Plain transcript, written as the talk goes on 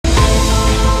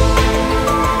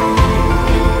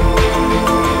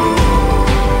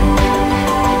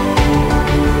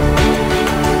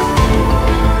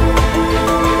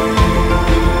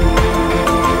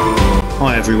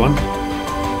everyone,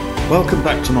 welcome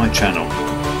back to my channel,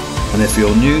 and if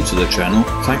you're new to the channel,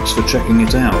 thanks for checking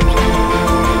it out.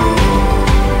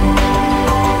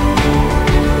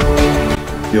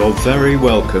 You're very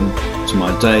welcome to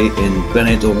my day in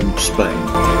Benidorm, Spain.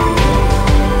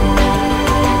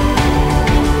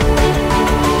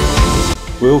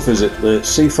 We'll visit the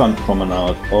seafront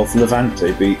promenade of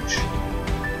Levante beach,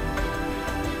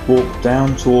 walk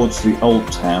down towards the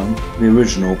old town, the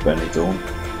original Benidorm,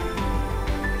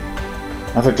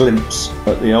 have a glimpse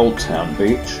at the old town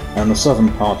beach and the southern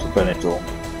part of Benidorm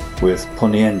with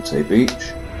Poniente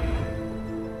beach.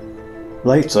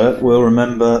 Later we'll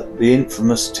remember the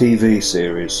infamous TV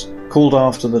series called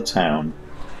after the town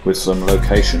with some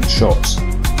location shots,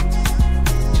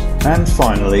 and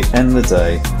finally end the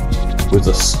day with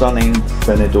a stunning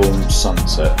Benidorm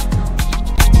sunset.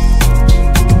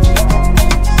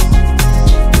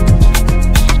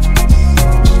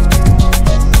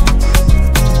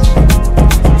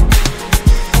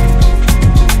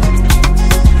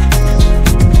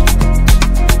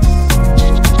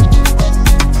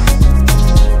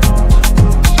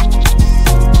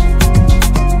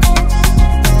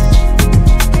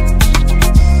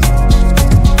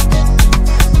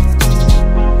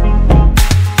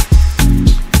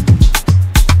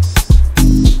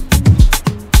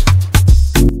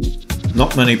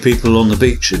 Not many people on the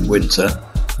beach in winter,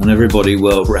 and everybody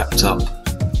well wrapped up.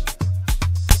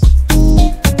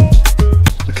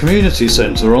 A community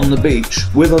centre on the beach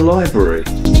with a library.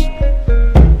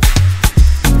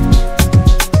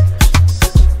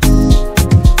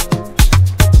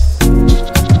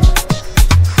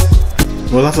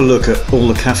 We'll have a look at all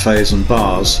the cafes and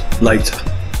bars later.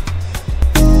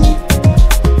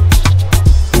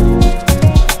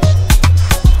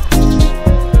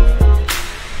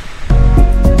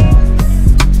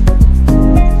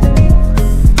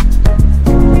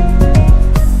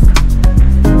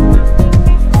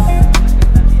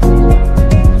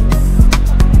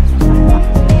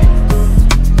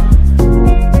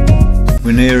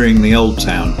 We're nearing the old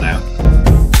town now.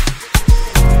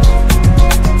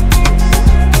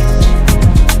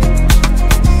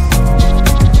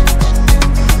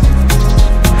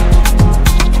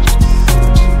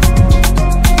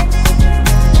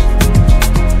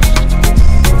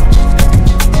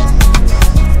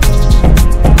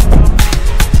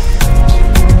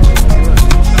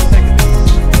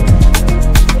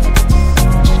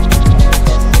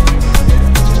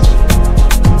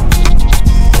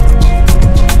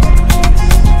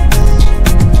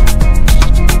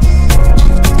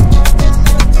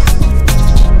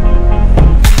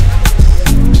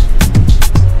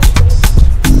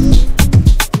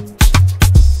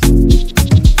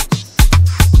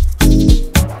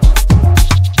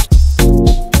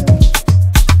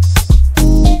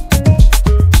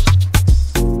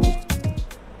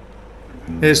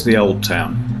 Here's the old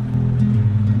town.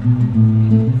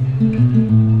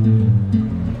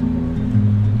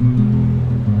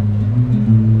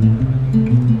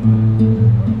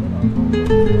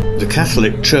 The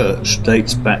Catholic Church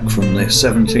dates back from the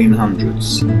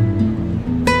 1700s.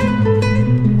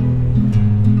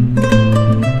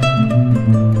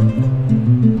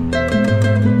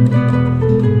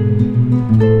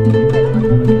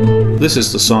 This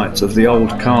is the site of the old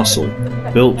castle,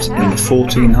 built in the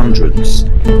 1400s.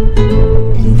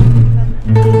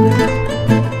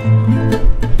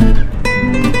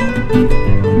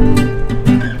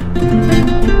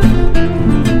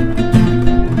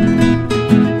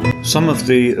 Some of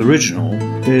the original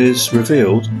is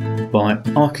revealed by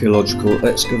archaeological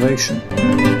excavation.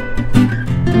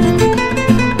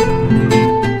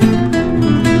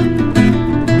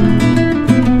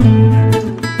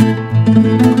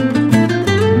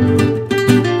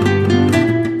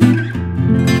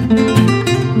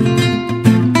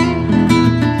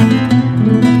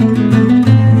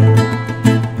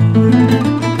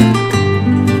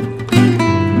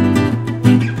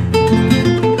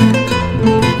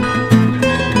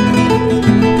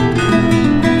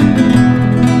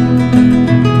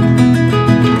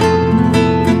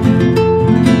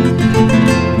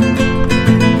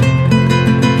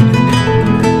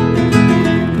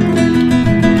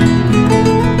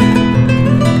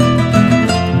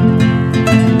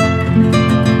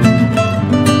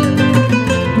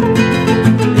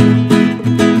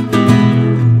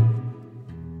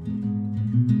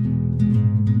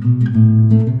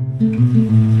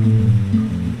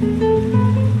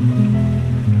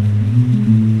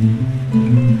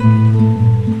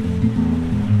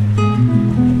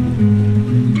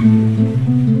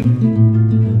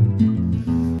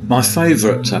 My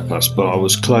favourite tapas bar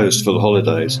was closed for the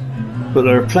holidays, but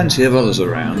there are plenty of others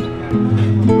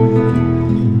around.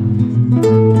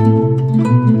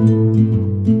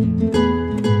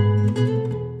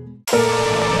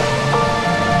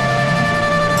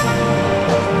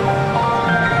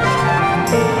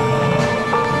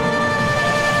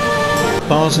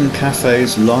 and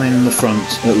cafes line the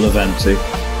front at Levante.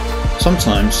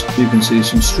 Sometimes you can see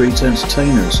some street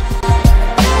entertainers.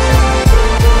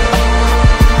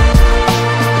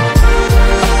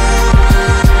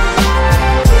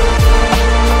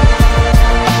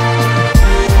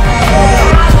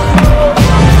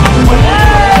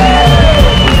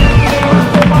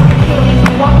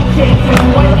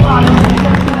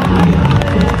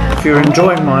 If you're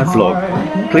enjoying my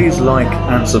vlog, please like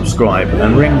and subscribe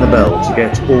and ring the bell to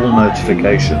get all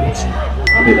notifications.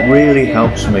 It really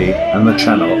helps me and the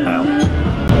channel out.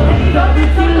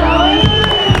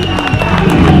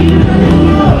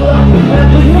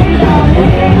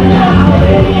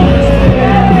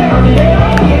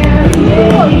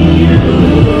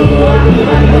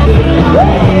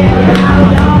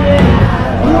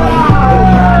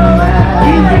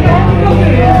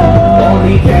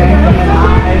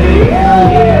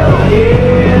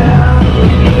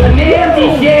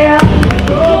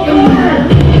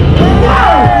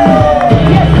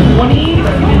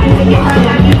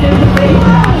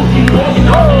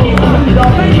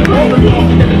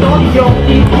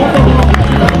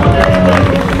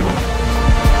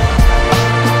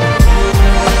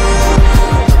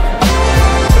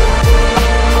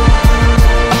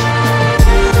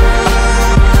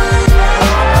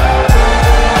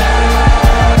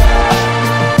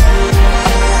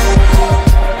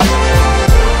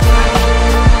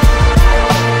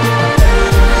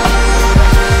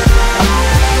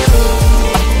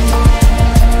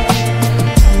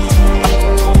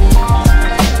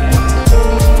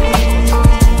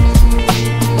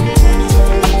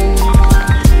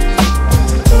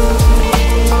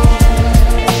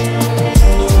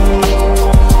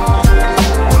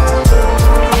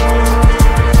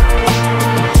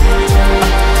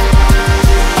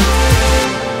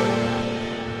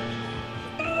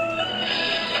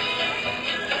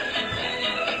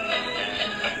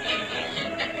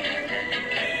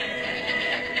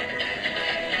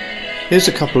 Here's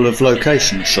a couple of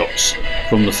location shots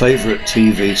from the favourite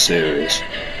TV series.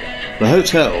 The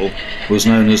hotel was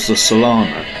known as the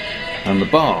Solana, and the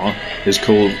bar is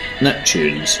called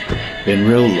Neptune's, in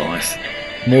real life,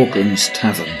 Morgan's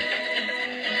Tavern.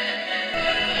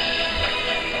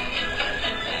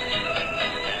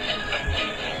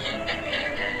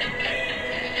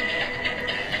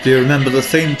 Do you remember the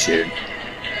theme tune?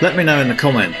 Let me know in the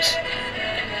comments.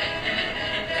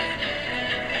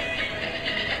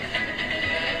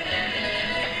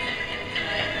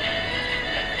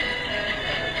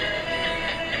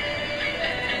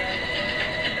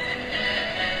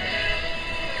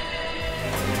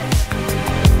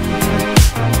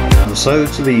 And so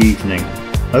to the evening,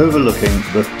 overlooking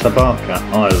the Tabaka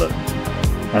Island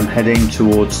and heading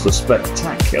towards the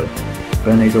spectacular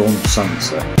BENIDORM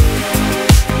sunset.